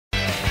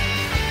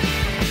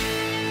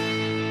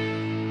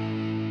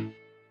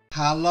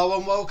Hello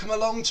and welcome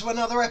along to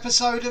another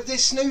episode of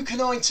this Snooker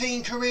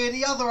 19 career,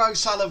 the other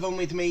O'Sullivan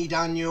with me,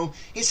 Daniel.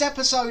 It's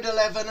episode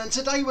 11 and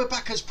today we're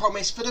back as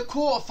promised for the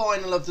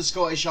quarter-final of the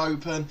Scottish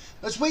Open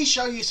as we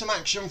show you some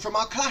action from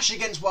our clash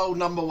against world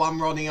number one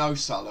Ronnie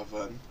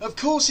O'Sullivan. Of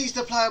course he's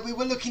the player we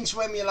were looking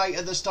to emulate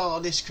at the start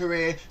of this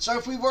career, so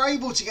if we were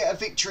able to get a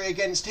victory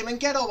against him and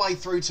get our way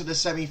through to the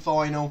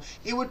semi-final,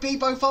 it would be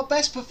both our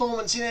best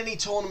performance in any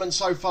tournament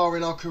so far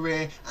in our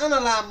career and a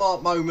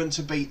landmark moment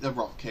to beat the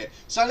Rocket.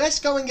 So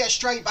let's go and get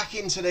straight back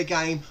into the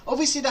game.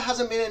 Obviously there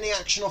hasn't been any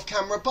action off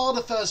camera bar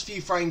the first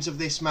few frames of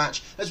this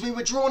match as we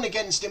were drawn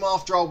against him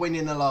after our win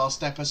in the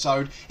last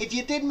episode. If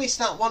you did miss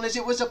that one, as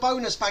it was a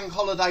bonus bank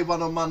holiday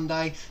one on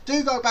Monday,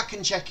 do go back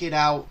and check it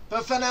out.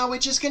 But for now we're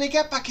just going to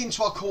get back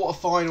into our quarter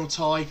final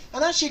tie,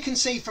 and as you can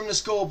see from the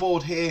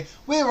scoreboard here,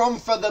 we're on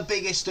for the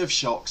biggest of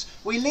shocks.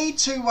 We lead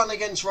 2-1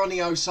 against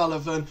Ronnie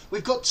O'Sullivan.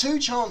 We've got two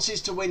chances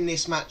to win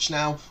this match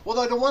now,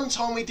 although the one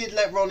time we did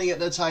let Ronnie at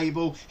the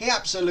table, he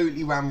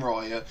absolutely ran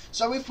riot.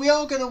 So if we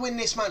are going to win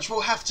this match,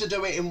 we'll have to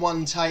do it in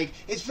one take.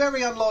 It's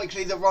very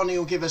unlikely that Ronnie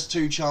will give us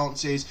two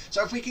chances,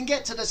 so if we can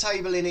get to the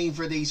table in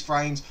either of these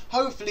frames,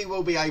 hopefully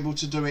we'll be able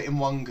to do it in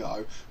one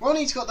go.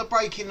 Ronnie's got the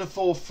break in the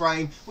fourth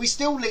frame. We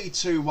still lead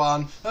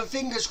 2-1, and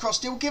fingers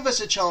crossed he'll give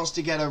us a chance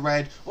to get a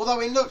red,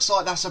 although it looks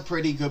like that's a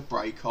pretty good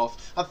break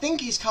off. I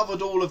think he's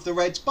covered all of the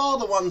reds, bar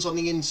the ones on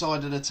the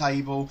inside of the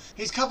table.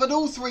 He's covered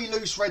all three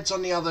loose reds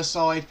on the other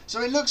side,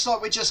 so it looks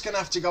like we're just going to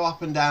have to go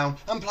up and down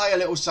and play a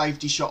little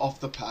safety shot off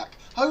the pack.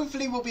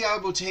 Hopefully we'll be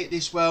able to hit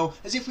this well,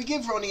 as if we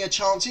give Ronnie a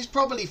chance, it's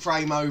probably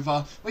frame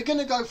over. We're going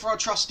to go for our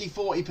trusty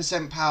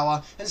 40%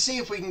 power and see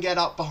if we can get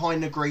up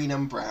behind the green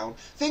and brown.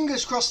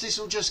 Fingers crossed this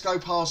will just go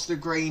past the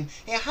green.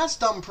 It has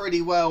done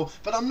pretty well,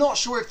 but I'm not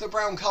sure if the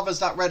brown covers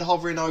that red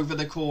hovering over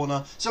the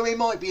corner, so he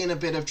might be in a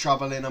bit of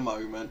trouble in a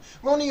moment.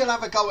 Ronnie will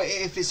have a go at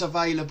it if it's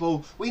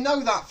available, we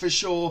know that for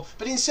sure,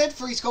 but instead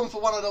he's gone for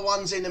one of the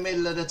ones in the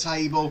middle of the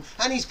table,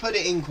 and he's put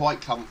it in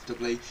quite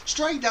comfortably,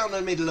 straight down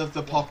the middle of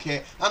the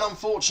pocket, and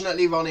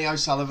unfortunately Ronnie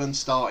O'Sullivan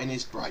starting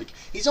his break.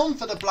 He's on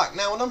for the black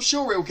now, and I'm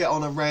sure he'll get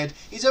on a red.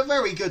 He's a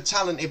very good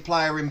talented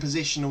player in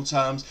positional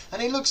terms,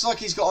 and it looks like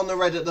he's got on the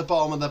red at the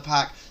bottom of the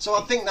pack, so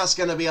I think that's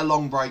going to be a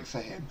long break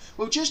for him.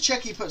 We'll just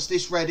check he puts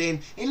this red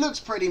in. It looks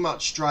pretty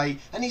much straight,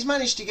 and he's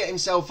managed to get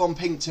himself on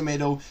pink to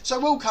middle, so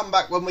we'll come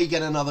back when we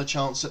get another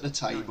chance at the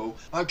table.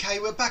 Okay,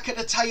 we're back at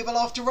the table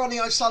after Ronnie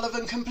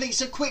O'Sullivan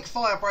completes a quick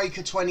fire break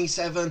of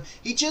 27.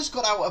 He just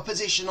got out of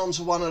position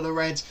onto one of the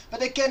reds,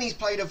 but again he's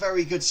played a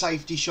very good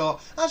safety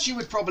shot, as you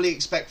would probably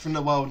expect from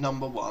the world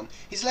number one.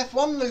 He's left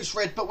one loose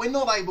red, but we're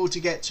not able to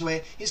get to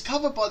it. It's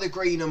covered by the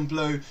green and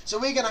blue, so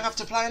we're going to have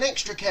to play an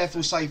extra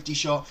careful safety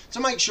shot to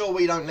make sure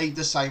we don't leave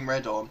the same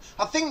red on.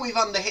 I think we've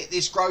underhit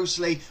this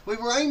grossly. We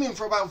were aiming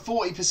for about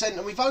 40%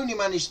 and we've only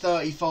managed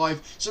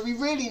 35, so we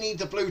really need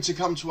the blue to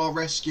come to our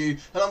rescue,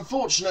 and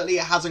unfortunately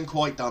it hasn't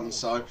quite done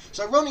so.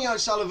 So Ronnie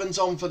O'Sullivan's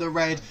on for the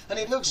red, and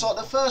it looks like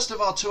the first of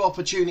our two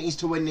opportunities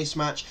to win this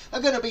match are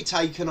going to be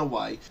taken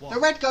away. The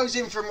red goes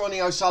in from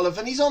Ronnie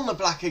O'Sullivan. He's on the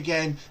black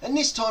again, and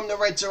this time the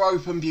reds are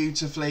open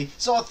beautifully,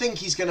 so I think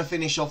he's going to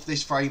finish off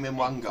this frame in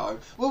one go.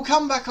 We'll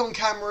come back on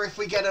camera if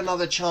we get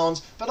another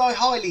chance, but I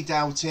highly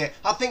doubt it.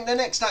 I think the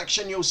next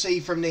action you'll see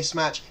from this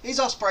match is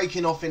us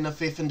breaking off in the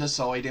fifth and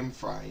deciding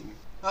frame.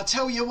 I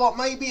tell you what,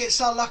 maybe it's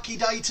our lucky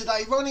day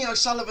today. Ronnie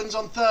O'Sullivan's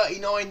on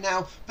 39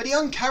 now, but he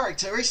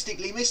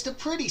uncharacteristically missed a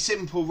pretty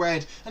simple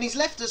red, and he's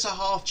left us a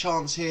half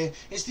chance here.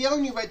 It's the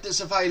only red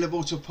that's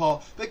available to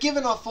pot, but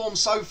given our form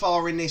so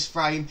far in this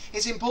frame,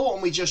 it's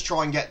important we just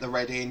try and get the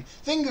red in.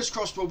 Fingers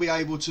crossed we'll be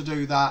able to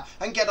do that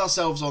and get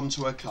ourselves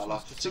onto a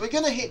colour. So we're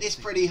going to hit this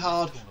pretty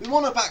hard. We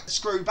want to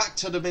screw back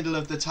to the middle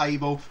of the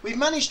table. We've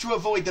managed to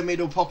avoid the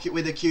middle pocket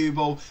with a cue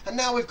ball, and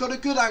now we've got a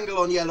good angle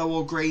on yellow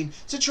or green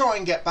to try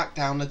and get back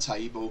down the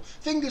table.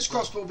 Fingers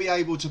crossed we'll be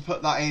able to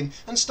put that in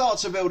and start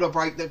to build a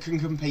break that can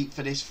compete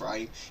for this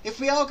frame. If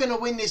we are going to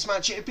win this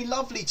match, it'd be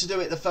lovely to do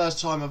it the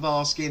first time of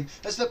asking,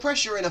 as the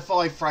pressure in a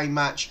 5-frame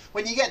match,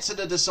 when you get to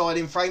the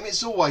deciding frame,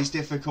 it's always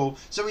difficult,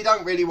 so we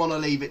don't really want to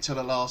leave it to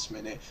the last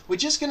minute. We're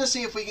just going to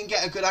see if we can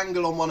get a good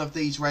angle on one of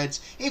these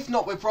reds. If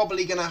not, we're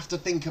probably going to have to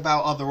think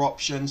about other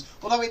options,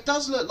 although it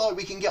does look like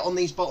we can get on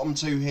these bottom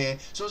two here,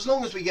 so as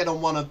long as we get on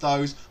one of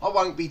those, I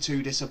won't be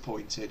too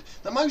disappointed.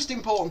 The most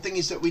important thing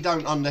is that we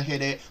don't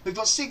underhit it. We've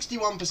got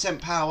 61%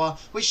 power,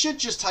 which should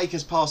just take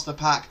us past the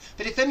pack,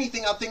 but if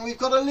anything I think we've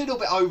got a little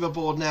bit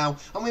overboard now,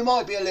 and we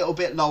might be a little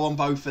bit low on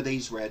both of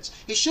these reds.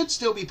 It should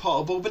still be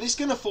potable, but it's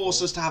going to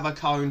force us to have a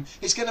cone.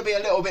 It's going to be a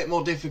little bit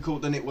more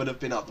difficult than it would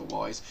have been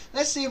otherwise.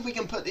 Let's see if we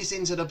can put this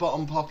into the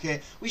bottom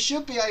pocket. We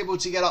should be able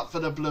to get up for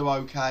the blue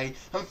okay,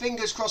 and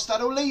fingers crossed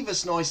that'll leave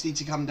us nicely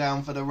to come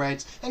down for the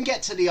reds and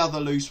get to the other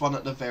loose one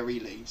at the very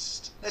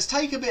least. Let's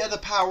take a bit of the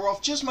power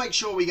off, just make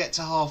sure we get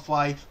to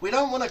halfway. We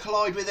don't want to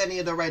collide with any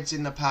of the reds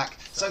in the pack, black,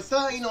 so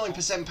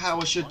 39%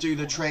 power should do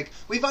the trick.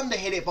 We've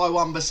underhit it by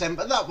 1%,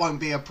 but that won't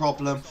be a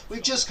problem.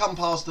 We've just come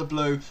past the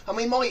blue, and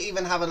we might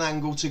even have an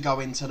angle to go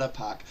into the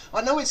pack.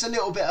 I know it's a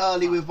little bit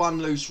early with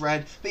one loose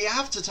red, but you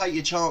have to take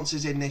your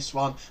chances in this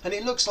one, and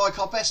it looks like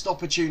our best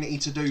opportunity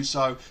to do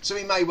so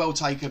we may well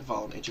take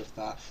advantage of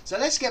that. So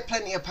let's get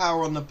plenty of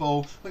power on the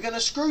ball. We're going to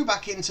screw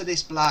back into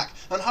this black,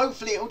 and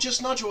hopefully it'll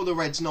just nudge all the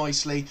reds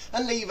nicely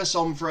and leave us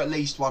on for at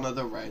least one of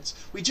the reds.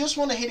 We just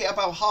want to hit it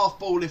about half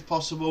ball if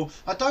possible.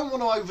 I don't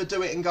want to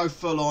overdo it and go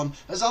full on,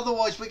 as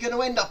otherwise we're going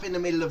to end up in the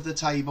middle of the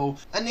table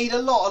and need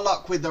a lot of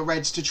luck with the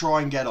reds to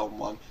try and get on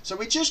one. So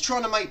we're just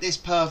trying to make this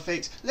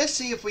perfect. Let's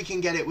see if we can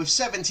get it with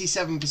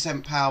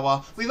 77%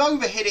 power. We've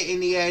overhit it in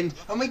the end,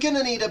 and we're going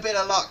to need a bit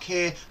of luck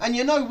here, and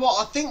you know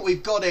what, I think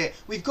we've got it.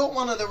 We've got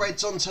one of the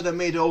reds onto the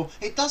middle.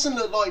 It doesn't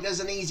look like there's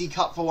an easy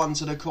cut for one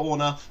to the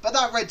corner, but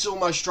that red's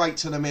almost straight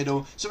to the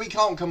middle, so we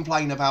can't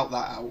complain about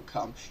that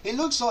outcome. It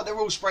looks like they're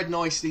all spread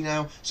nicely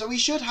now, so we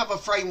should have a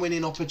frame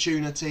winning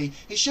opportunity.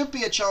 It should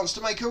be a chance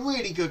to make a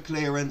really good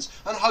clearance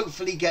and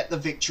hopefully get the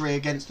victory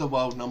against the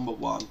world number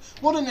one.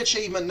 What an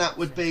achievement that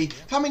would be.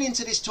 Coming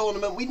into this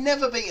tournament, we'd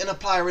never beaten a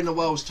player in the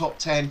world's top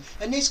 10,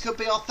 and this could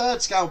be our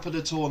third scalp of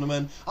the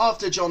tournament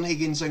after John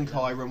Higgins and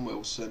Kyron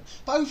Wilson.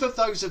 Both of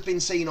those have been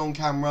seen on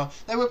camera.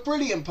 They were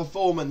brilliant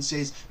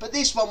performances, but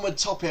this one would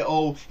top it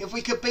all if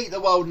we could beat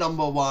the world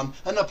number one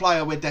and the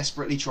player we're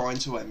desperately trying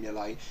to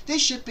emulate.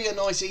 This should be a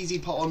nice easy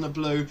pot on the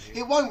blue.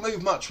 It won't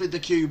move much with the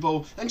cue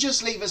ball and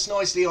just leave us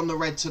nicely on the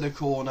red to the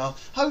corner.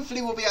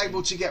 Hopefully we'll be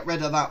able to get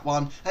rid of that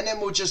one, and then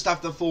we'll just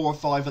have the 4 or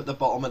 5 at the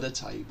bottom of the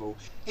table.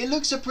 It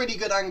looks a pretty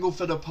good angle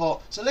for the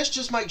pot, so let's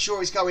just make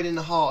sure it's going in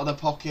the heart of the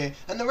pocket,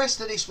 and the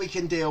rest of this we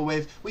can deal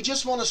with. We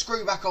just want to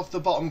screw back off the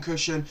bottom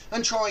cushion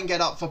and try and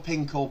get up for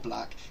pink or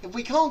black. If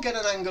we can't get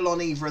an angle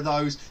on either of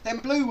those, then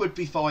blue would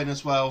be fine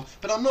as well,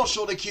 but I'm not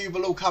sure the cue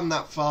ball will come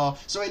that far,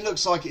 so it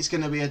looks like it's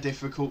going to be a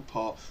difficult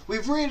pot.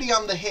 We've really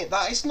underhit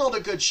that. It's not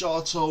a good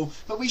shot at all,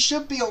 but we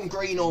should be on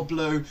green or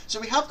blue, so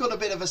we have got a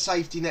bit of a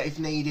safety net if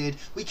needed.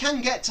 We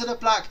can get to the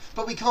black,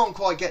 but we can't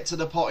quite get to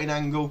the potting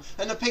angle,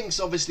 and the pink's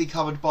obviously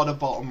covered by the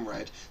bottom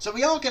red. So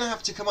we are going to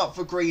have to come up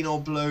for green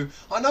or blue.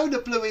 I know the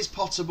blue is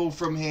pottable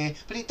from here,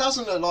 but it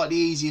doesn't look like the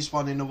easiest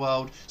one in the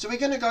world, so we're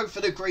going to go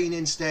for the green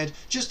instead,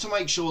 just to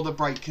make sure the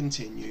break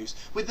continues.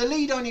 With the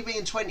lead only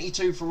being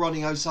 22 for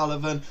Ronnie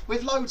O'Sullivan,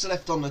 with loads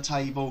left on the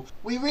table,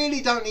 we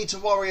really don't need to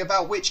worry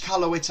about which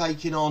colour we're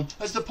taking on,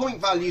 as the point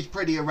value is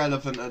pretty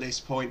irrelevant at this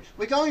point.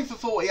 We're going for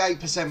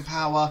 48%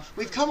 power.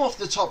 We've come off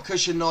the top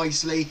cushion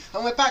nicely,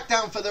 and we're back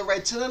down for the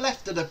red to the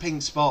left of the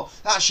pink spot.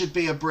 That should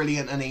be a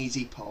brilliant and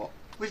easy pot.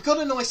 We've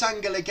got a nice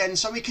angle again,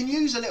 so we can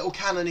use a little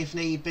cannon if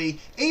need be,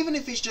 even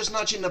if it's just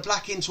nudging the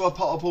black into a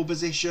pottable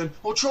position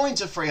or trying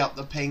to free up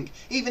the pink,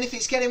 even if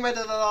it's getting rid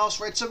of the last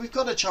red, so we've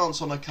got a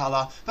chance on a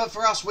colour. But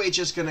for us, we're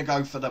just going to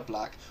go for the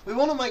black. We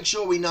want to make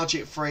sure we nudge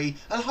it free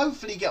and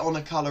hopefully get on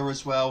a colour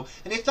as well,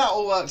 and if that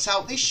all works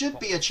out, this should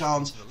be a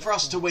chance for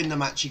us to win the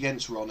match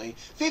against Ronnie.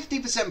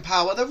 50%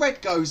 power, the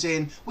red goes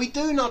in, we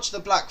do nudge the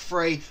black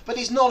free, but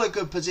it's not a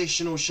good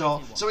positional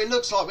shot, so it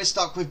looks like we're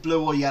stuck with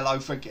blue or yellow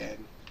for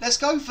again. Let's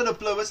go for the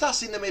blue, as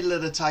that's in the middle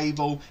of the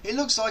table. It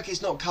looks like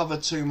it's not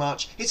covered too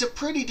much. It's a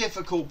pretty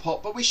difficult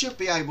pot, but we should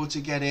be able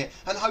to get it,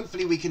 and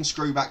hopefully we can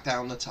screw back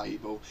down the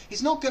table.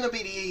 It's not going to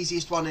be the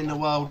easiest one in the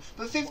world,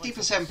 but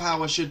 50%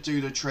 power should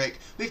do the trick.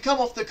 We've come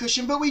off the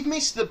cushion, but we've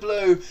missed the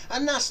blue,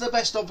 and that's the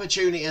best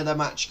opportunity of the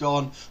match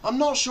gone. I'm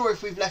not sure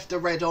if we've left the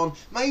red on.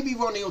 Maybe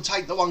Ronnie will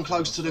take the one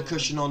close to the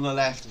cushion on the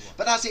left,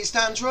 but as it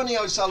stands, Ronnie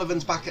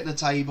O'Sullivan's back at the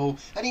table,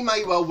 and he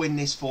may well win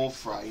this 4th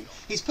frame.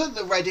 He's put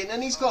the red in,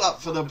 and he's got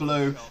up for the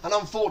blue, and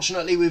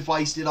unfortunately we've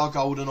wasted our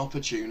golden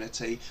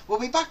opportunity. We'll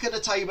be back at the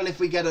table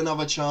if we get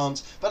another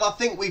chance, but I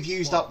think we've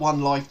used up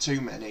one life too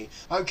many.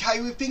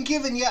 Okay, we've been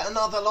given yet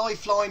another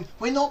lifeline.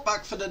 We're not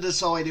back for the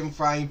deciding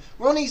frame.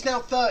 Ronnie's now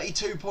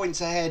 32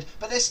 points ahead,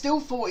 but there's still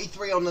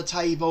 43 on the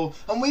table,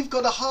 and we've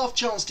got a half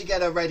chance to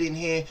get a red in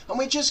here, and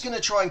we're just going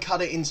to try and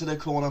cut it into the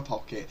corner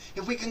pocket.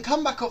 If we can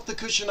come back off the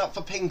cushion up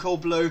for pink or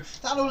blue,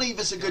 that'll leave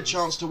us a good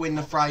chance to win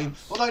the frame,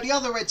 although the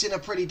other red's in a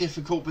pretty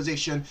difficult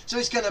position, so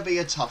it's going to be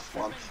a tough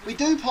one. We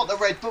do pot the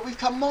red, but we've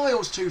come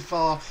miles too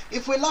far.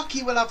 If we're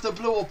lucky, we'll have the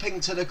blue or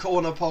pink to the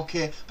corner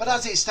pocket, but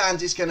as it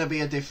stands, it's going to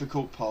be a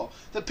difficult pot.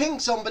 The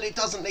pink's on, but it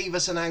doesn't leave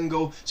us an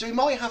angle, so we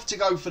might have to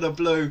go for the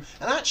blue,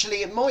 and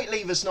actually it might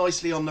leave us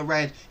nicely on the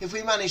red if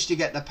we manage to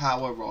get the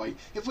power right.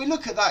 If we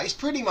look at that, it's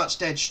pretty much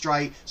dead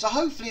straight, so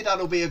hopefully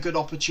that'll be a good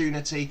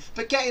opportunity,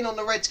 but getting on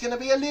the red's going to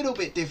be a little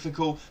bit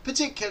difficult,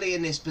 particularly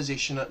in this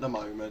position at the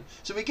moment.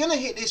 So we're going to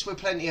hit this with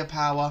plenty of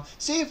power,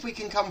 see if we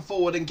can come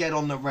forward and get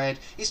on the red.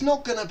 It's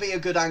not going to be a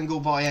good angle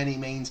by any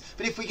means,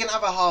 but if we can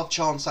have a half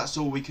chance, that's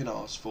all we can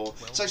ask for.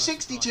 So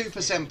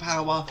 62%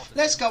 power,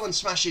 let's go and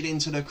smash it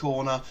into the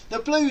corner. The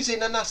blue's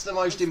in, and that's the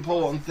most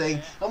important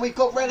thing, and we've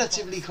got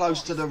relatively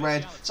close to the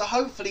red, so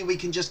hopefully we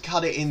can just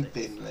cut it in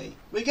thinly.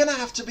 We're going to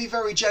have to be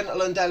very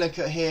gentle and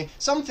delicate here,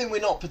 something we're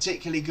not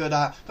particularly good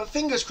at, but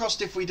fingers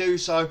crossed if we do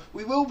so,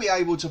 we will be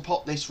able to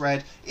pop this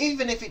red,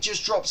 even if it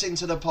just drops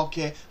into the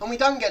pocket and we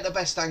don't get the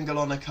best angle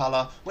on a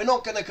colour. We're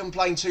not going to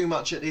complain too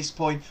much at this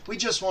point, we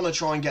just want to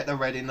try and get the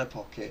red in the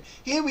pocket.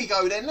 Here we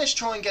go then, let's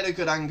try and get a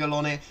good angle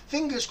on it,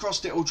 fingers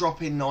crossed it will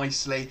drop in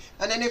nicely,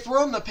 and then if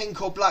we're on the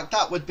pink or black,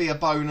 that would be a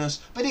bonus,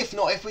 but if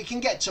not, if we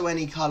can get to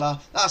any colour,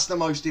 that's the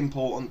most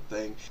important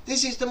thing.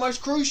 This is the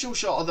most crucial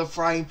shot of the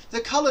frame, the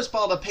colours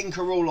bar the pink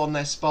are all on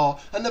their spot,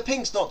 and the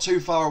pink's not too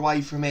far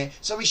away from it,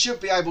 so we should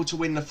be able to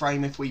win the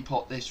frame if we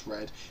pot this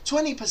red.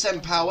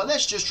 20% power,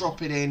 let's just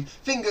drop it in,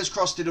 fingers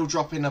crossed it'll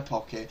drop in the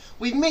pocket.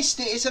 We've missed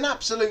it, it's an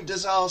absolute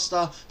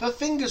disaster, but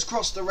fingers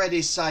crossed the red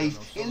is safe.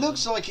 It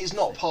looks like it's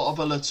not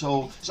potable at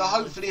all, so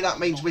hopefully that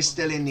means we're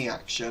still in the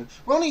action.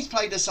 Ronnie's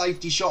played a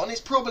safety shot and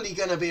it's probably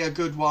going to be a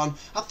good one.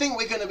 I think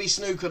we're going to be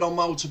snookered on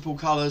multiple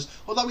colours,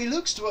 although he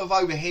looks to have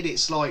overhit it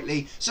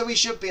slightly, so we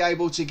should be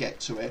able to get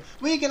to it.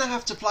 We're going to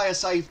have to play a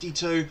safety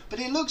too, but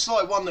it looks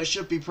like one that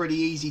should be pretty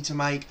easy to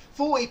make.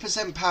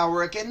 40%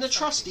 power again, the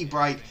trusty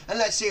break, and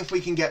let's see if we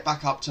can get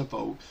back up to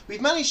ball.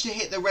 We've managed to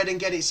hit the red and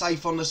get it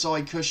safe on the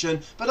side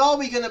cushion, but are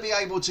we going to be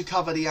able to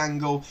cover the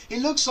angle?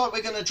 It looks like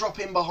we're going to drop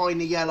in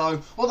behind the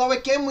yellow, although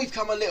again we've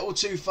come a little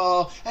too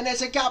far, and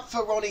there's a gap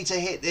for Ronnie to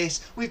hit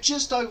this. We've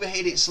just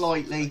overhit it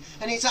slightly,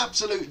 and it's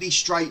absolutely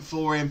straight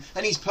for him,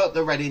 and he's put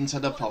the red into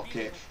the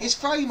pocket. It's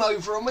frame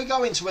over, and we're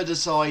going to a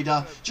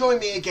decider. Join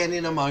me again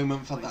in a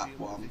moment for that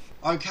one.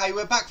 Okay,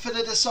 we're back for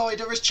the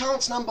decider as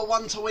chance number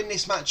 1 to win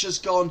this match has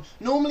gone.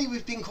 Normally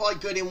we've been quite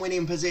good in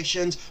winning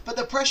positions, but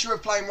the pressure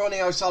of playing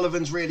Ronnie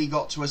O'Sullivan's really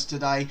got to us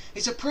today.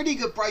 It's a pretty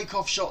good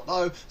break-off shot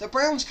though. The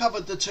browns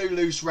covered the 2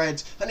 loose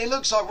reds, and it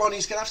looks like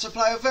Ronnie's going to have to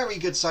play a very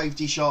good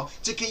safety shot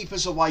to keep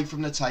us away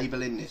from the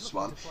table in this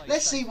one.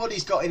 Let's see what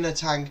he's got in the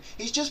tank.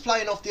 He's just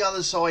playing off the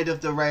other side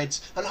of the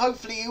reds, and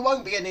hopefully he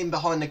won't be getting in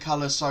behind the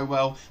colours so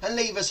well and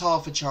leave us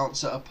half a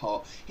chance at a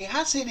pot. He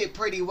has hit it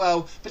pretty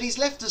well, but he's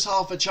left us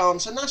half a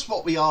chance, and that's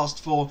what we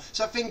asked for,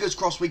 so fingers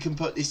crossed we can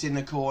put this in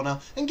the corner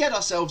and get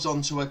ourselves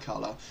onto a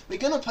colour. We're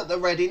going to put the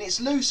red in, it's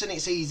loose and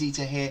it's easy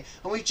to hit,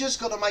 and we've just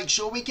got to make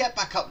sure we get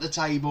back up the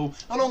table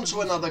and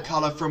onto another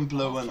colour from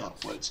blue and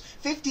upwards.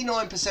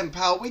 59%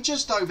 power, we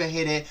just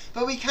overhit it,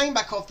 but we came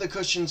back off the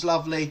cushions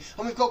lovely,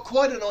 and we've got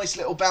quite a nice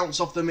little bounce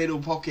off the middle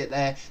pocket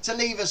there to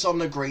leave us on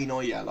the green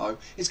or yellow.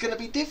 It's going to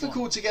be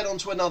difficult to get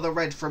onto another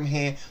red from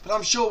here, but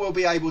I'm sure we'll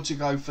be able to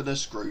go for the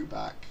screw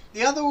back.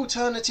 The other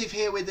alternative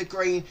here with the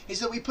green is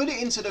that we put it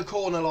into the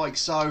corner like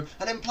so,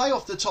 and then play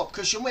off the top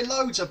cushion with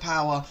loads of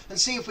power and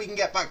see if we can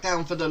get back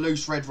down for the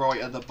loose red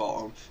right at the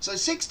bottom. So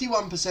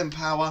 61%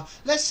 power,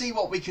 let's see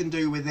what we can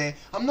do with it.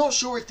 I'm not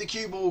sure if the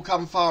cue ball will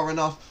come far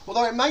enough,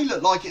 although it may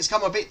look like it's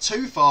come a bit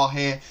too far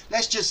here.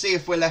 Let's just see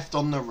if we're left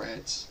on the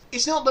reds.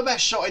 It's not the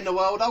best shot in the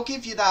world, I'll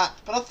give you that,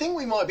 but I think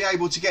we might be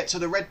able to get to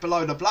the red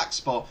below the black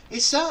spot.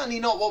 It's certainly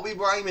not what we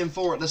were aiming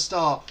for at the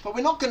start, but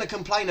we're not going to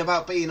complain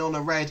about being on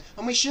a red,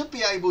 and we should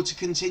be able to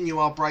continue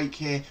our break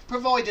here,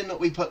 providing that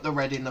we put the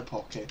red in the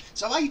pocket.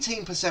 So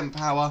 18%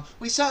 power,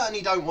 we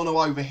certainly don't want to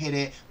overhit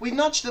it. We've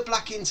nudged the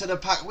black into the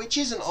pack, which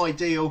isn't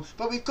ideal,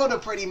 but we've got a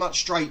pretty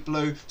much straight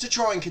blue to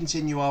try and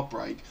continue our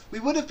break. We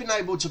would have been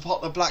able to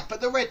pot the black,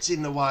 but the red's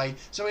in the way,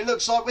 so it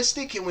looks like we're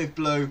sticking with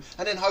blue,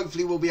 and then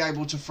hopefully we'll be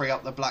able to free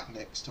up the black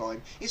next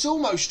time. It's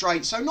almost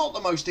straight, so not the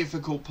most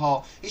difficult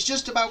pot. It's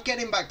just about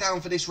getting back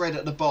down for this red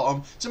at the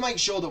bottom to make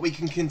sure that we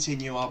can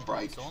continue our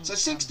break. So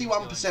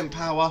 61%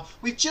 power,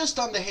 we've just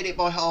underhit it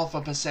by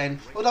 0.5%,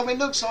 although it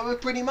looks like we're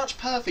pretty much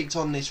perfect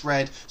on this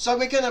red, so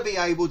we're going to be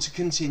able to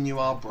continue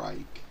our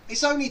break.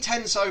 It's only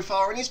 10 so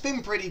far and it's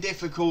been pretty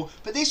difficult,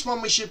 but this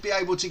one we should be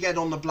able to get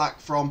on the black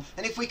from,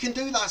 and if we can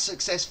do that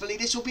successfully,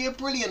 this will be a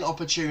brilliant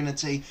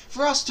opportunity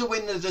for us to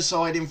win the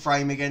deciding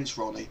frame against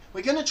Ronnie.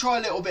 We're going to try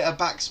a little bit of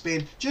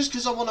backspin just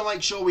because I want to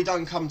make sure we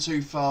don't come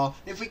too far.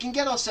 If we can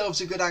get ourselves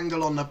a good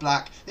angle on the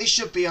black, this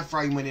should be a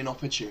frame winning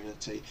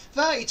opportunity.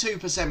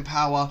 32%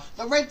 power,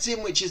 the red's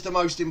in, which is the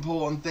most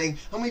important thing,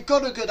 and we've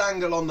got a good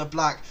angle on the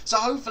black, so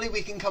hopefully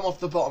we can come off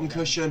the bottom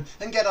cushion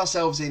and get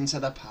ourselves into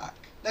the pack.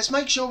 Let's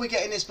make sure we're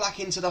getting this black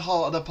into the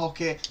heart of the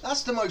pocket.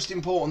 That's the most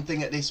important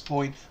thing at this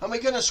point. And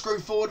we're going to screw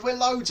forward with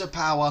loads of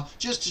power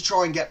just to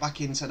try and get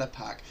back into the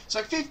pack.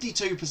 So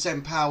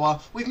 52%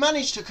 power. We've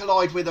managed to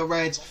collide with the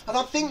reds. And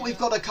I think we've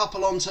got a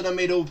couple onto the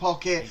middle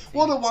pocket.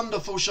 What a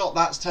wonderful shot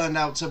that's turned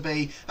out to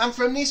be. And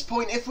from this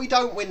point, if we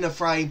don't win the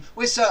frame,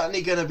 we're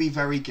certainly going to be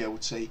very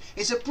guilty.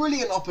 It's a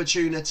brilliant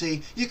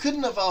opportunity. You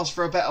couldn't have asked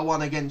for a better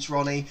one against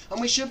Ronnie. And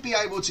we should be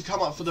able to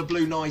come up for the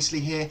blue nicely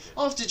here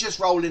after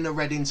just rolling the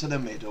red into the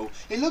middle.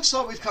 It looks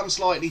like we've come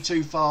slightly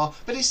too far,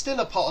 but it's still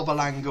a potable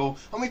angle,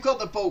 and we've got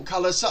the baulk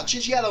colours such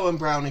as yellow and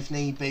brown if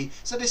need be,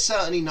 so there's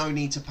certainly no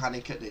need to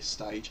panic at this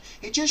stage.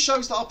 It just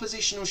shows that our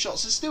positional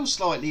shots are still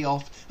slightly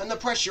off, and the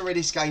pressure of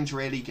this game's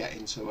really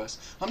getting to us.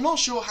 I'm not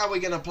sure how we're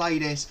going to play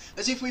this,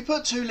 as if we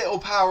put too little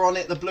power on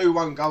it, the blue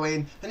won't go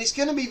in, and it's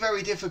going to be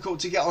very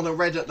difficult to get on a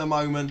red at the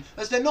moment,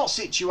 as they're not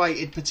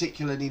situated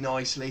particularly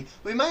nicely.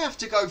 We may have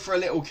to go for a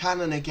little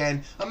cannon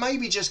again, and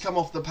maybe just come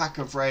off the pack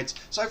of reds,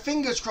 so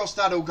fingers crossed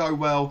that'll go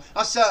well.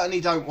 I certainly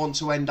don't want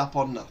to end up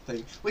on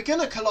nothing. We're going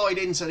to collide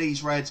into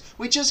these reds,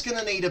 we're just going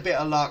to need a bit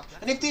of luck,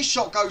 and if this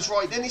shot goes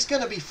right then it's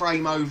going to be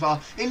frame over.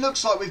 It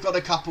looks like we've got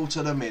a couple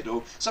to the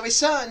middle, so it's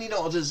certainly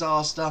not a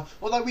disaster,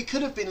 although we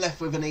could have been left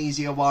with an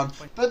easier one,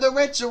 but the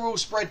reds are all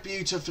spread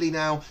beautifully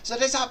now, so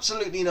there's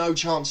absolutely no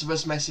chance of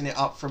us messing it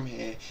up from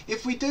here.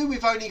 If we do,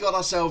 we've only got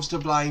ourselves to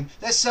blame.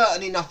 There's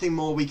certainly nothing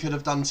more we could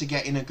have done to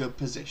get in a good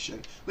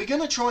position. We're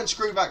going to try and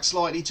screw back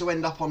slightly to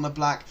end up on the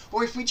black,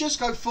 or if we just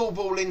go full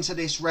ball into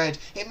this red,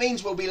 it means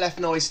we'll be left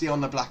nicely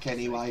on the black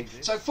anyway.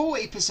 So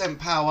 40%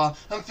 power,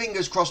 and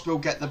fingers crossed we'll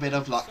get the bit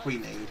of luck we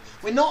need.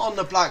 We're not on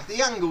the black,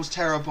 the angle's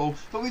terrible,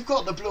 but we've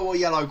got the blue or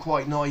yellow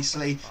quite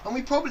nicely, and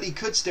we probably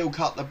could still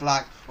cut the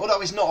black,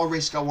 although it's not a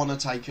risk I want to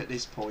take at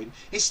this point.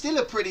 It's still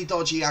a pretty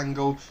dodgy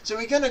angle, so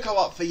we're going to go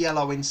up for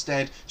yellow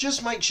instead.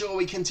 Just make sure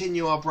we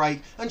continue our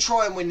break and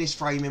try and win this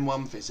frame in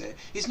one visit.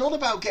 It's not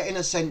about getting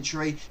a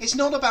century, it's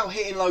not about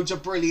hitting loads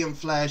of brilliant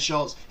flare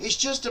shots, it's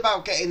just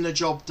about getting the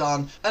job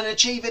done and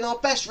achieving our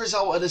best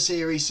result of the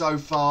series so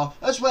far,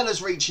 as well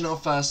as reaching our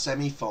first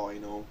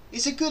semi-final.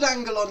 It's a good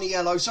angle on the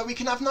yellow, so we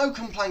can have no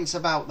complaints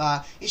about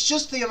that. It's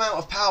just the amount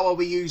of power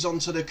we use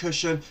onto the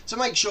cushion to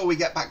make sure we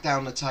get back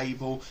down the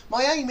table.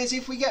 My aim is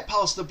if we get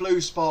past the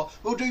blue spot,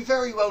 we'll do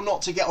very well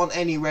not to get on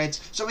any reds,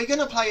 so we're going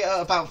to play it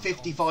at about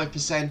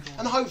 55%,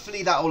 and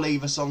hopefully that'll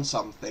leave us on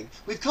something.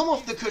 We've come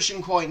off the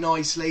cushion quite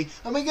nicely,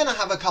 and we're going to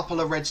have a couple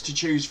of reds to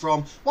choose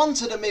from, one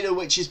to the middle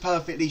which is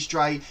perfectly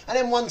straight, and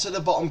then one to the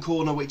bottom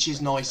corner which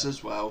is nice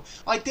as well.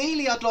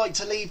 Ideally I'd like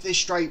to leave this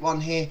straight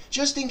one here,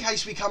 just in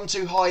case we come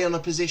too high on a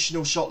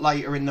positional shot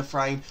later in the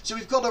frame, so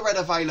we've got a red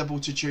available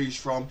to choose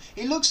from.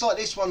 It looks like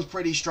this one's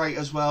pretty straight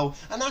as well,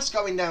 and that's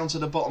going down to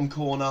the bottom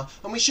corner,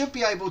 and we should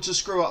be able to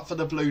screw up for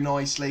the blue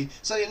nicely,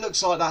 so it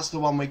looks like that's the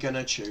one we're going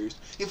to choose.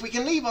 If we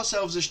can leave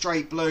ourselves a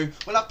straight blue,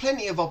 we'll have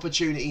plenty of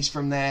opportunities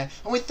from there,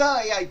 and with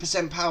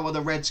 38% power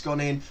the red's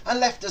gone in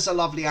and left us a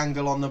lovely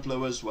angle on the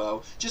blue as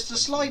well. Just a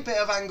slight bit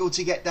of angle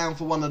to get down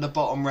for one of the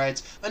bottom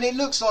reds, and it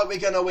looks like we're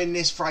going to win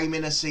this frame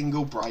in a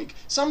single break.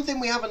 Something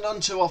we haven't done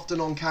too often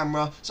on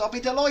camera, so I'll be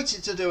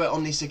delighted to do it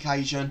on this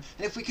occasion,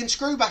 and if we can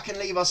screw back and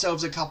leave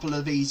ourselves a couple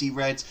of easy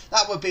reds,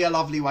 that would be a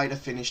lovely way to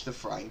finish the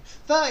frame.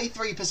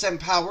 33%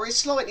 power is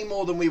slightly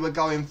more than we were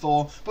going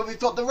for, but we've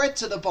got the red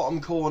to the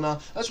bottom corner,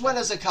 as well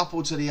as a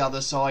couple to the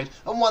other side,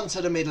 and one to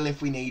the middle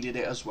if we needed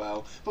it as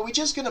well. But we're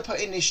just going to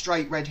put in this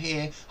straight red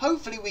here.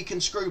 Hopefully we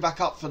can screw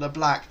back up for the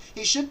black.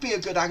 It should be a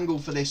good angle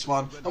for this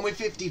one, and with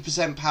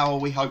 50% power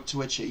we hope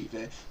to achieve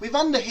it. We've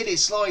underhit it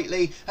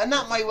slightly, and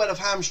that may well have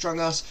hamstrung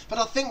us, but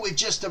I think we've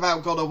just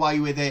about got away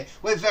with it.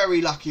 We're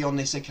very lucky on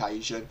this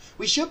occasion.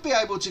 We should be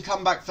able to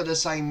come back for the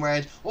same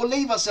red, or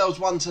leave ourselves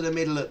one to the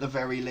middle at the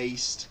very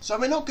least. So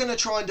we're not going to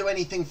try and do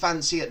anything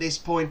fancy at this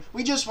point,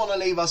 we just want to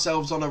leave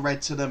ourselves on a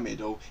red to the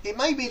middle. It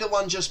may be the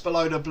one just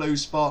below the blue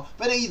spot,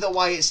 but either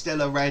way it's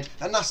still a red,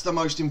 and that's the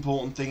most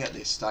important thing at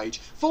this stage.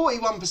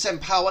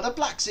 41% power, the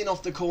black's in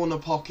off the corner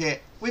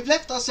pocket. We've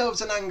left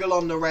ourselves an angle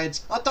on the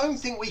reds. I don't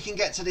think we can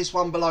get to this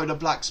one below the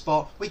black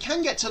spot. We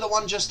can get to the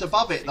one just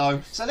above it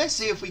though, so let's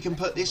see if we can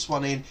put this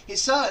one in. It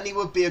certainly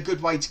would be a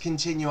good way to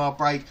continue our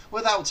break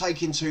without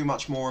taking too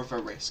much more of a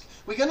risk.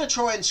 We're going to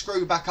try and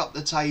screw back up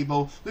the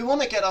table. We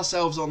want to get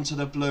ourselves onto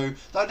the blue,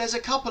 though there's a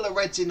couple of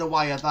reds in the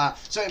way of that,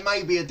 so it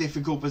may be a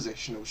difficult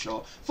positional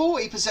shot.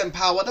 40%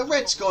 power, the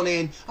red's gone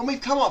in, and we've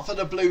come up for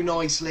the blue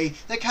nicely.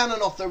 The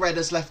cannon off the red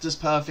has left us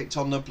perfect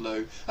on the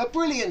blue. A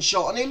brilliant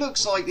shot, and it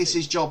looks like this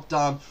is job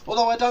done,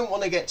 although I don't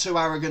want to get too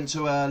arrogant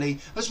too early.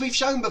 As we've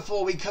shown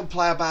before, we could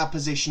play a bad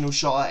positional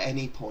shot at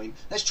any point.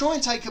 Let's try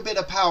and take a bit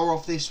of power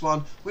off this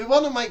one. We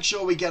want to make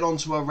sure we get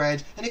onto a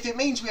red, and if it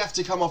means we have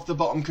to come off the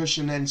bottom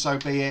cushion then so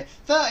be it.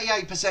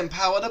 38%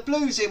 power, the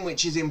blue's in,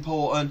 which is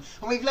important,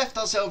 and we've left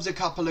ourselves a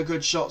couple of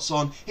good shots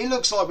on. It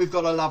looks like we've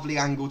got a lovely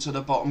angle to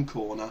the bottom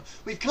corner.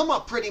 We've come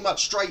up pretty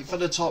much straight for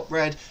the top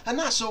red, and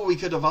that's all we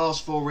could have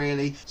asked for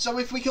really. So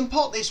if we can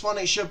pot this one,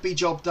 it should be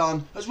job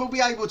done, as we'll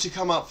be able to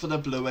come up for the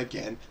blue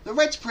again. The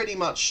red's pretty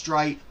much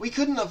straight. We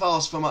couldn't have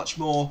asked for much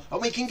more,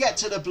 and we can get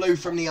to the blue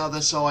from the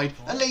other side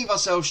and leave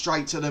ourselves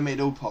straight to the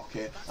middle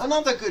pocket.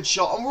 Another good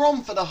shot, and we're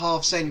on for the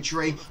half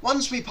century.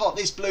 Once we pot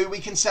this blue, we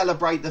can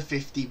celebrate the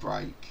 50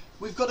 break.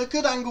 we've got a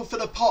good angle for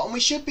the pot, and we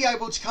should be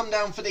able to come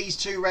down for these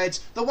two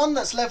reds, the one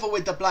that's level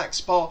with the black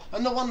spot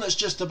and the one that's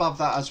just above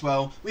that as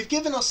well. We've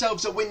given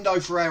ourselves a window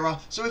for error,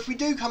 so if we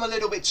do come a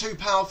little bit too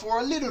powerful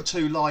or a little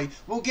too light,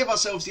 we'll give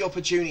ourselves the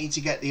opportunity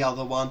to get the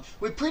other one.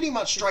 We're pretty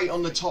much straight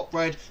on the top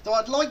red, though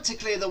I'd like to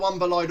clear the one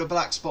below the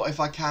black spot if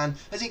I can,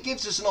 as it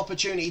gives us an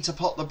opportunity to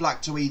pot the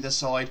black to either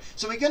side.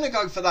 So we're going to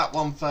go for that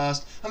one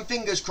first, and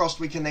fingers crossed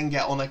we can then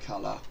get on a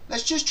colour.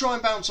 Let's just try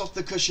and bounce off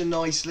the cushion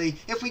nicely.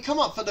 If we come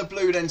up for the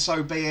blue, then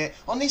so be it.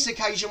 On this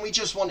occasion we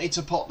just wanted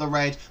to pot the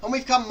red, and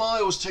we've come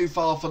miles too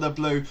far for the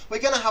blue. We're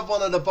going to have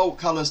one of the bulk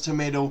colours to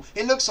middle.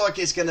 It looks like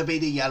it's going to be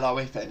the yellow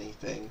if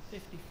anything.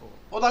 54.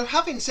 Although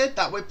having said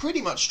that, we're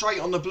pretty much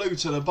straight on the blue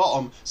to the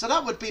bottom, so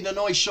that would be the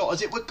nice shot,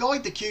 as it would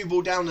guide the cue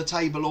ball down the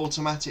table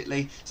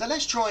automatically. So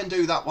let's try and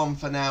do that one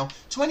for now.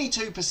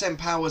 22%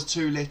 power's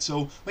too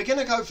little. We're going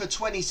to go for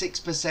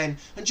 26%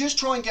 and just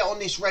try and get on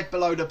this red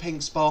below the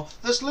pink spot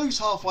that's loose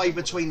halfway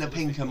between the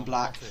pink and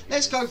black.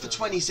 Let's go for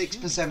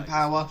 26%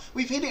 power.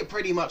 We've hit it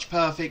pretty much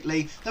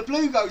perfectly. The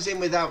blue goes in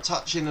without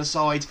touching the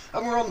sides,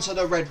 and we're onto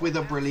the red with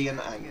a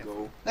brilliant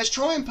angle. Let's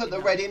try and put the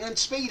red in and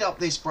speed up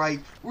this break.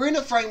 We're in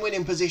a frame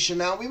winning position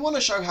now. We want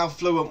to show how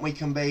fluent we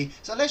can be,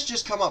 so let's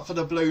just come up for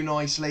the blue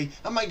nicely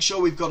and make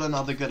sure we've got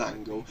another good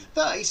angle.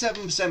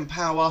 37%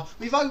 power.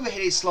 We've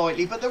overhit it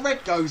slightly, but the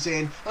red goes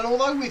in, and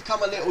although we've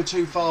come a little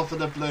too far for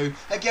the blue,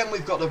 again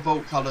we've got the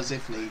bulk colours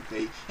if need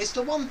be. It's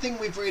the one thing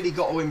we've really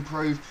got to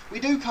improve. We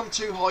do come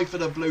too high for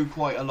the blue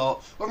quite a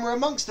lot. When we're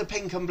amongst the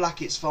pink and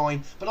black it's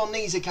fine, but on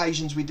these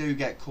occasions we do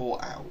get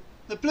caught out.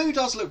 The blue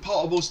does look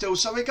potable still,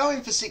 so we're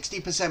going for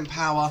 60%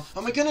 power,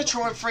 and we're going to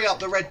try and free up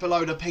the red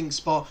below the pink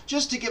spot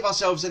just to give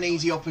ourselves an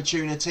easy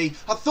opportunity.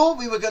 I thought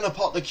we were going to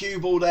pot the cue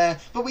ball there,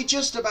 but we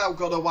just about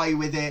got away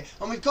with it,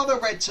 and we've got a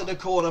red to the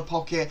corner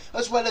pocket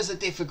as well as a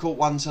difficult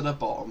one to the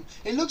bottom.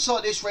 It looks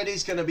like this red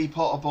is going to be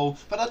potable,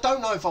 but I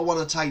don't know if I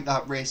want to take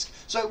that risk,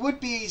 so it would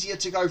be easier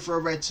to go for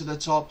a red to the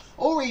top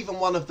or even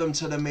one of them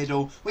to the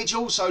middle, which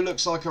also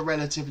looks like a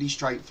relatively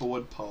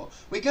straightforward pot.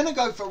 We're going to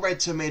go for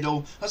red to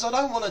middle, as I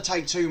don't want to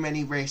take too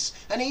many risks,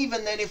 and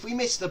even then if we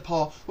miss the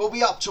pot we'll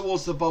be up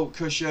towards the bulk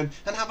cushion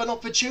and have an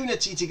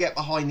opportunity to get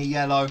behind the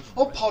yellow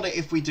or pot it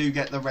if we do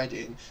get the red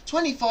in.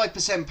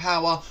 25%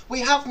 power. We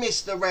have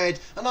missed the red,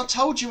 and I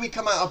told you we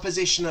come out of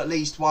position at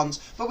least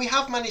once, but we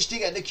have managed to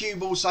get the cue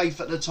ball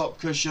safe at the top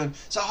cushion,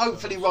 so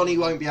hopefully Ronnie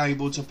won't be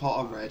able to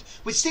pot a red.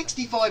 With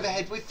 65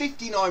 ahead with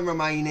 59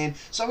 remaining,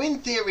 so in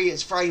theory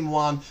it's frame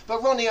 1,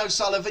 but Ronnie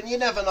O'Sullivan, you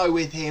never know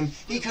with him,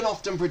 he can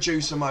often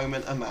produce a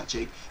moment of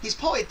magic. He's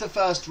potted the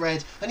first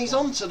red and he's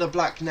on to the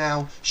black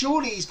now.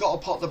 Surely he's got to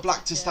pot the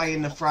black to stay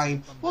in the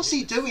frame. What's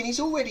he doing? He's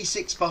already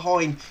 6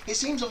 behind. It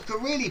seems like a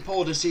really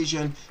poor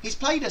decision. He's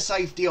played a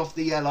safety off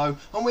the yellow,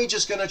 and we're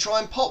just going to try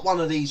and pot one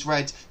of these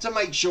reds to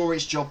make sure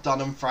it's job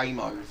done and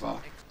frame over.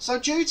 So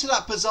due to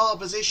that bizarre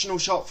positional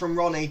shot from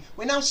Ronnie,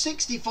 we're now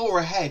 64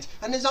 ahead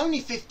and there's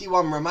only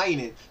 51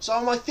 remaining. So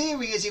my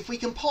theory is if we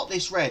can pot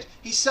this red,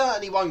 he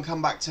certainly won't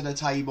come back to the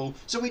table.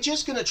 So we're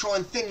just going to try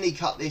and thinly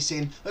cut this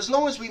in. As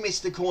long as we miss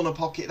the corner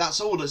pocket, that's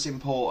all that's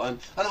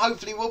important. And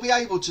hopefully we'll be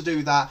able to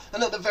do that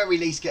and at the very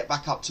least get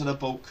back up to the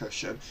bulk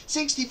cushion.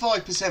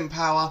 65%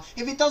 power.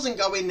 If it doesn't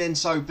go in, then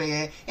so be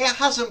it. It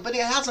hasn't, but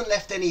it hasn't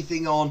left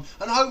anything on.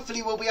 And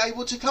hopefully we'll be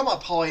able to come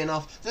up high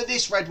enough that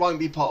this red won't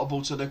be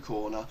potable to the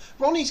corner.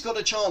 Ronnie's got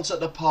a chance at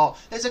the pot.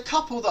 There's a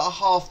couple that are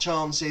half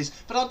chances,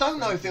 but I don't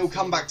know if he'll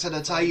come back to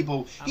the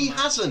table. He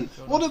hasn't.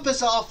 What a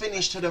bizarre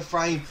finish to the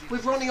frame,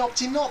 with Ronnie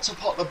opting not to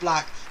pot the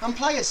black and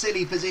play a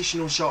silly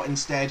positional shot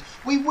instead.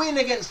 We win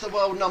against the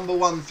world number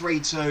 1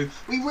 3-2.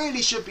 We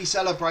really should be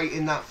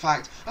celebrating that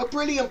fact. A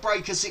brilliant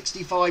break of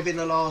 65 in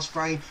the last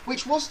frame,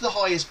 which was the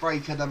highest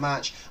break of the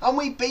match, and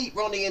we beat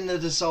Ronnie in the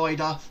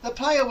decider, the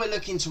player we're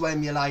looking to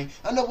emulate,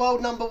 and the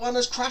world number 1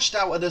 has crashed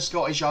out of the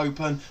Scottish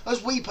Open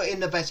as we put in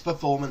the best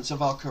performance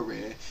of our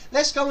career.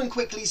 Let's go and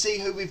quickly see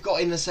who we've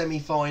got in the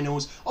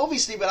semi-finals.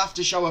 Obviously we'll have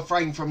to show a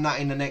frame from that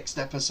in the next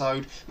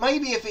episode.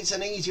 Maybe if it's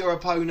an easier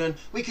opponent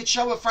we could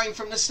show a frame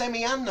from the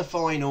semi and the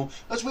final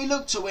as we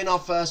look to win our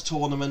first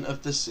tournament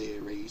of the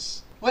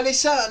series. Well, it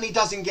certainly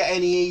doesn't get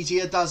any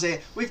easier, does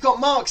it? We've got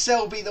Mark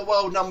Selby, the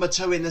world number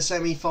 2, in the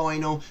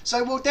semi-final,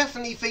 so we'll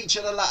definitely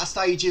feature the latter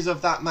stages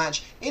of that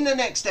match in the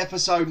next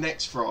episode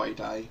next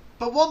Friday.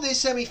 But what this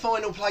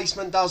semi-final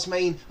placement does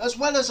mean, as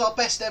well as our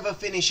best ever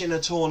finish in a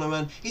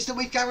tournament, is that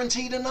we've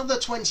guaranteed another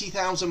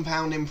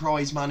 £20,000 in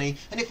prize money.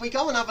 And if we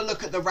go and have a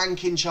look at the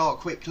ranking chart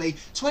quickly,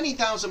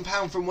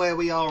 £20,000 from where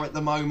we are at the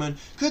moment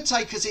could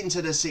take us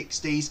into the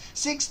 60s,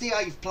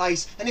 68th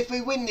place, and if we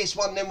win this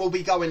one then we'll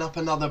be going up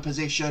another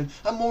position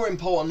and more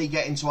importantly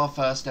get into our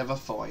first ever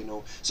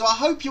final. So I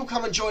hope you'll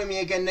come and join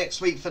me again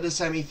next week for the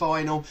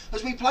semi-final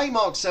as we play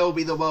Mark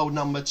Selby, the world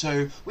number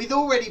 2. We've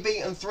already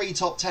beaten 3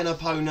 top 10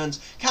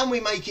 opponents. Can we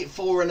make it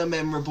 4 and a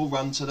memorable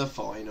run to the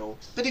final.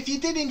 But if you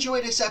did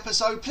enjoy this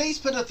episode, please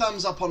put a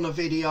thumbs up on the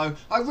video.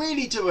 I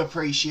really do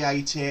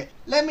appreciate it.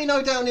 Let me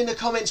know down in the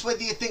comments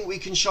whether you think we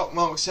can shock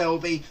Mark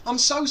Selby. I'm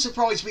so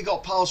surprised we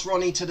got past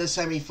Ronnie to the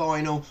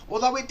semi-final,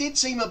 although it did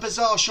seem a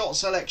bizarre shot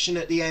selection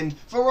at the end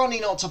for Ronnie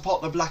not to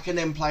pot the black and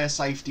then play a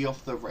safety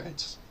off the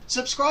reds.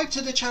 Subscribe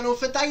to the channel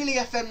for daily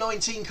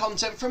FM19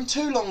 content from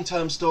 2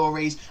 long-term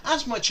stories,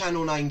 as my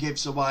channel name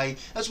gives away,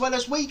 as well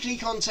as weekly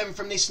content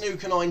from this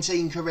Snooker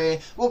 19 career.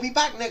 We'll be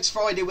back next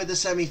Friday with the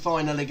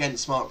semi-final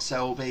against Mark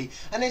Selby,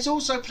 and there's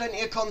also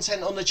plenty of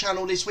content on the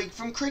channel this week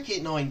from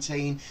Cricket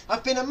 19.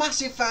 I've been a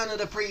massive fan of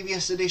the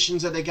previous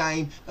editions of the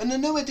game, and the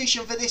new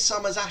edition for this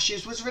summer's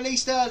Ashes was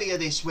released earlier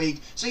this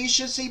week, so you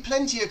should see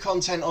plenty of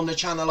content on the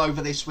channel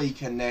over this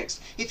week and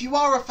next. If you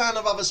are a fan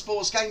of other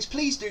sports games,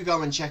 please do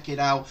go and check it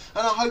out,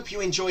 and I hope you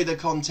enjoy the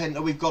content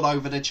that we've got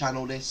over the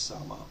channel this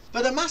summer.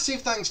 But a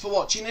massive thanks for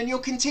watching and your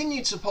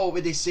continued support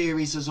with this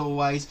series as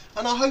always,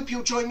 and I hope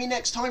you'll join me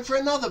next time for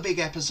another big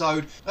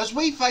episode as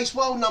we face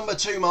world number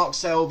 2 Mark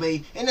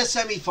Selby in a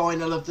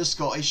semi-final of the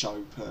Scottish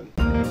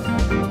Open.